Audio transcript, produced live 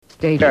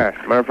stage. Yeah,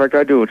 matter of fact,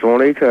 I do. It's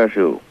on a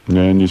cashew.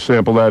 And you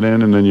sample that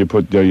in, and then you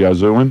put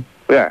Yazoo in?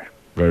 Yeah.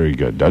 Very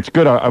good. That's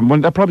good.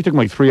 That probably took him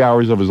like 3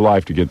 hours of his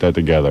life to get that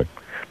together.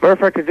 Matter of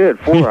fact, it did.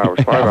 4 hours,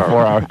 5 hours.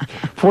 4 hours.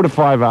 4 to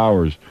 5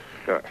 hours.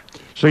 Yeah.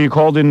 So you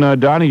called in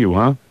Donahue,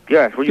 huh?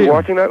 Yes. Were you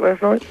watching that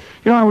last night?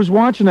 You know, I was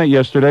watching that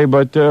yesterday,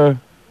 but...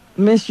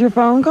 Missed your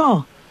phone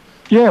call.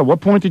 Yeah,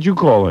 what point did you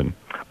call in?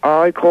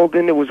 I called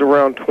in. It was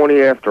around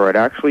 20 after. I'd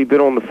actually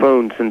been on the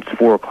phone since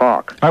 4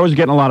 o'clock. I was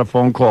getting a lot of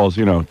phone calls,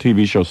 you know,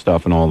 TV show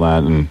stuff and all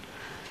that, and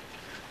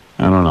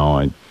I don't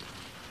know.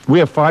 We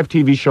have 5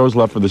 TV shows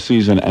left for the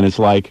season, and it's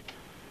like,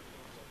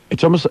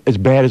 it's almost as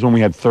bad as when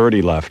we had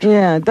 30 left.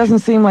 Yeah, it doesn't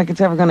seem like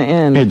it's ever going to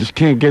end. I just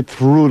can't get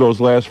through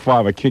those last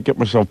 5. I can't get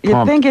myself pumped.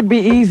 You'd think it'd be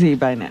easy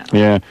by now.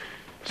 Yeah.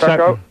 In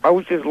fact, I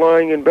was just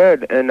lying in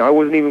bed, and I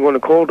wasn't even going to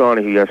call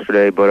Donahue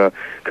yesterday, but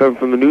Kevin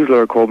from the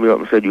newsletter called me up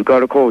and said, you've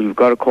got to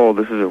call.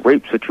 This is a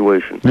rape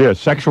situation. Yeah,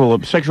 sexual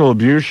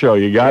abuse show.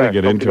 You got to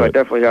get into it. I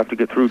definitely have to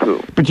get through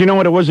to. But you know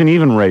what? It wasn't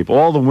even rape.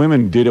 All the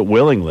women did it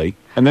willingly,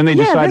 and then they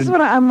decided... Yeah, that's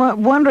what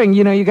I'm wondering.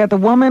 You know, you got the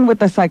woman with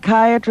the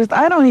psychiatrist.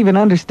 I don't even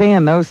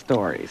understand those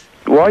stories.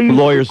 Why are you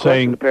lawyer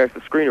saying to pass the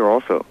screener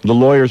also? The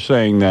lawyer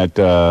saying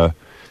that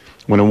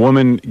when a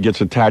woman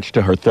gets attached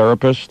to her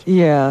therapist...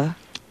 Yeah.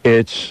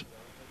 It's...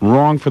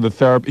 wrong for the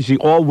therapist. You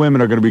see, all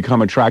women are going to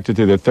become attracted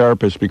to their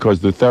therapist because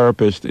the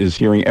therapist is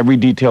hearing every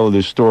detail of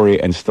their story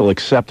and still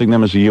accepting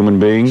them as a human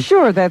being.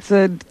 Sure, that's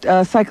a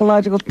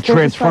psychological...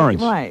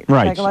 transference. Right.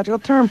 Right. Psychological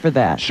term for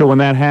that. So when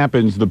that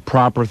happens, the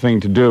proper thing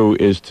to do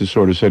is to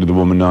sort of say to the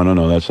woman,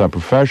 no, that's not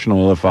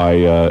professional. If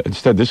I...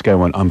 instead, this guy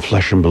went, I'm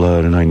flesh and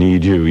blood and I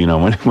need you, you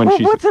know, when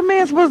she's... what's a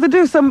man supposed to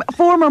do? Some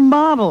former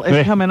model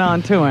is coming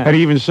on to him. And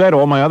he even said,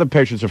 all my other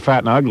patients are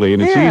fat and ugly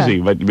and it's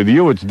easy, but with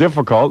you, it's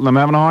difficult and I'm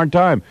having a hard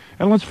time.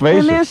 And let's face it.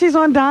 And now she's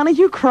on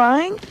Donahue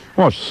crying?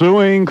 Well,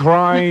 suing,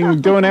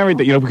 crying, doing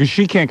everything, you know, because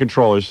she can't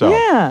control herself.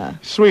 Yeah.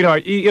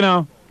 Sweetheart, you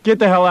know, get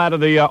the hell out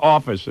of the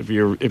office if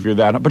you're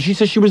that. But she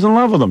says she was in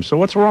love with him, so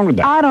what's wrong with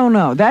that? I don't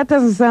know. That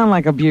doesn't sound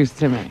like abuse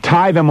to me.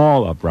 Tie them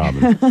all up,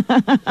 Robin.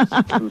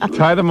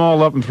 Tie them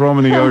all up and throw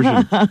them in the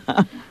ocean.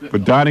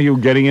 But Donahue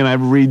getting in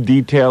every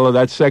detail of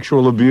that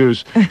sexual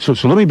abuse. So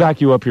let me back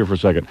you up here for a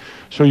second.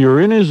 So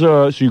you're in his,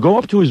 so you go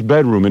up to his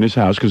bedroom in his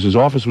house, because his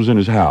office was in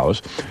his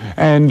house,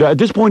 and at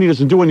this point he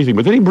doesn't do anything,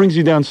 but then he brings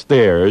you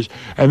downstairs,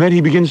 and then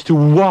he begins to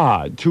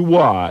what?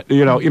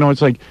 You know,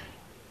 it's like,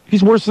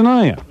 he's worse than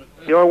I am.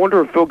 You know, I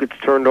wonder if Phil gets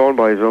turned on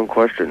by his own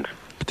questions.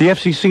 But the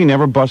FCC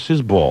never busts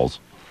his balls.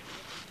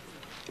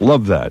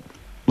 Love that.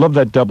 Love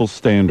that double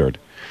standard.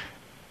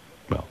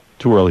 Well,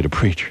 too early to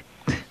preach.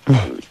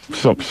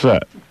 So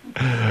upset.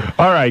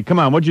 All right, come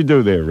on. What'd you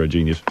do there,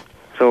 Genius?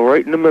 So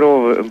right in the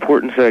middle of an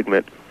important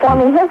segment.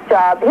 Forming his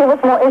job, he was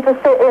more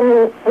interested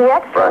in the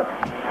experts.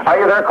 Are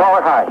you there,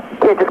 caller? Hi.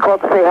 Yeah, just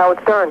called to say Howard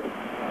Stern.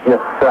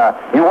 Yes,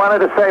 you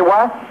wanted to say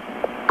what?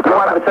 You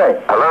wanted to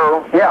say?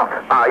 Hello?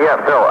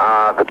 Yeah.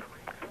 Phil,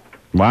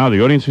 Wow,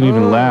 the audience didn't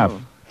even laugh.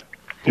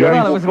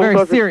 Well, it was a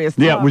very serious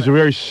topic. Yeah, it was a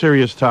very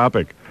serious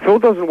topic. Phil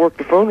doesn't work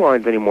the phone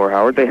lines anymore,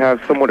 Howard. They have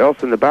someone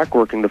else in the back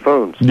working the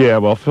phones. Yeah,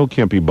 well, Phil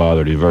can't be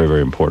bothered. He's a very, very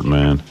important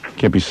man.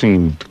 Can't be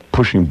seen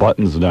pushing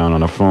buttons down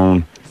on a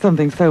phone.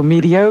 Something so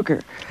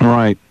mediocre.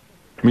 Right.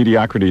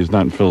 Mediocrity is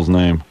not in Phil's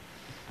name.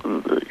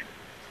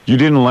 You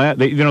didn't laugh.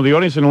 The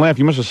audience didn't laugh.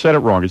 You must have said it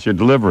wrong. It's your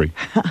delivery.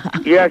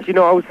 Yes,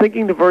 I was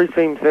thinking the very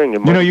same thing.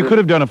 You could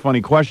have done a funny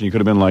question. You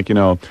could have been like,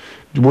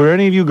 were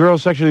any of you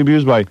girls sexually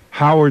abused by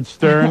Howard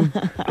Stern?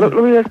 Let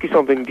me ask you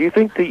something. Do you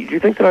think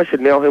that I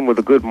should nail him with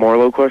a good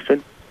Marlowe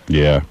question?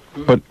 Yeah,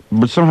 but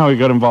somehow he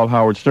got involved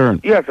Howard Stern.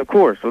 Yes, of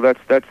course. So that's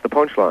the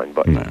punchline.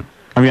 But no.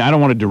 I mean, I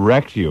don't want to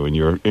direct you in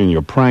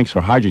your pranks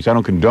or hijinks. I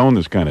don't condone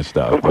this kind of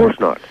stuff. Of course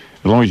not.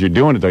 As long as you're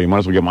doing it, though, you might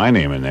as well get my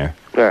name in there.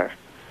 Yeah.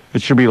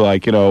 It should be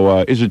like,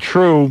 is it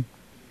true,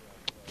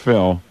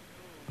 Phil?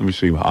 Let me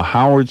see, a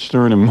Howard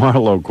Stern and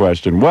Marlowe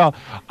question. Well,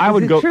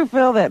 Is it true,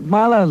 Phil, that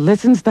Marlowe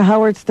listens to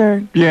Howard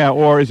Stern? Yeah,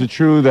 or is it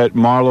true that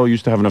Marlowe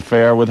used to have an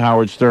affair with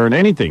Howard Stern?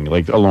 Anything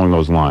like along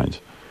those lines.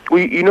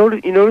 Well, you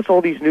notice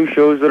all these new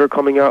shows that are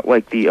coming out,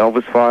 like the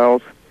Elvis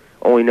Files.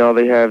 Only now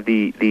they have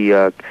the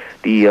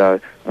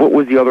what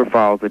was the other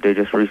files that they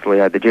just recently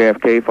had? The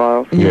JFK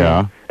Files.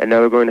 Yeah. And now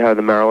they're going to have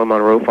the Marilyn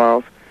Monroe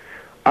Files.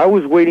 I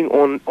was waiting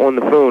on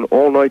the phone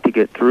all night to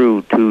get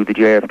through to the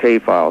JFK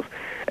Files,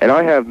 and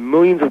I have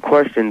millions of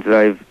questions that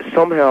I've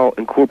somehow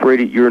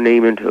incorporated your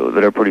name into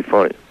that are pretty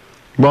funny.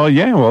 Well,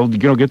 yeah,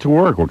 get to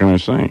work. What can I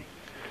say?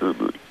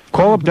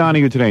 Call up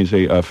Donahue today and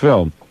say,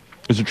 Phil,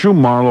 is it true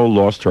Marlowe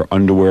lost her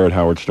underwear at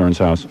Howard Stern's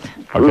house?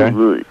 Okay?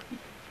 Really?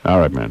 All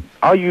right, man.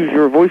 I'll use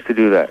your voice to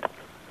do that.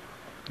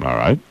 All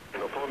right.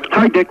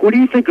 Hi, Dick. What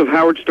do you think of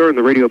Howard Stern,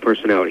 the radio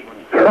personality?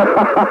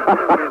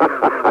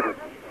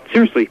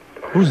 Seriously.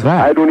 Who's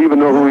that? I don't even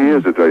know who he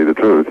is, to tell you the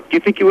truth. Do you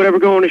think he would ever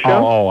go on a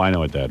show? Oh, I know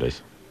what that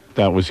is.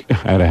 That was... I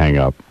had to hang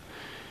up.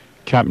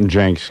 Captain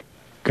Janks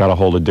got a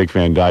hold of Dick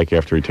Van Dyke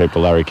after he taped the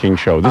Larry King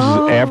show. This is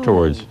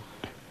afterwards.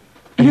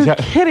 You're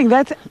kidding.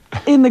 That's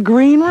in the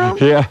green room?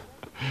 Yeah.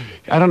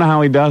 I don't know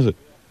how he does it.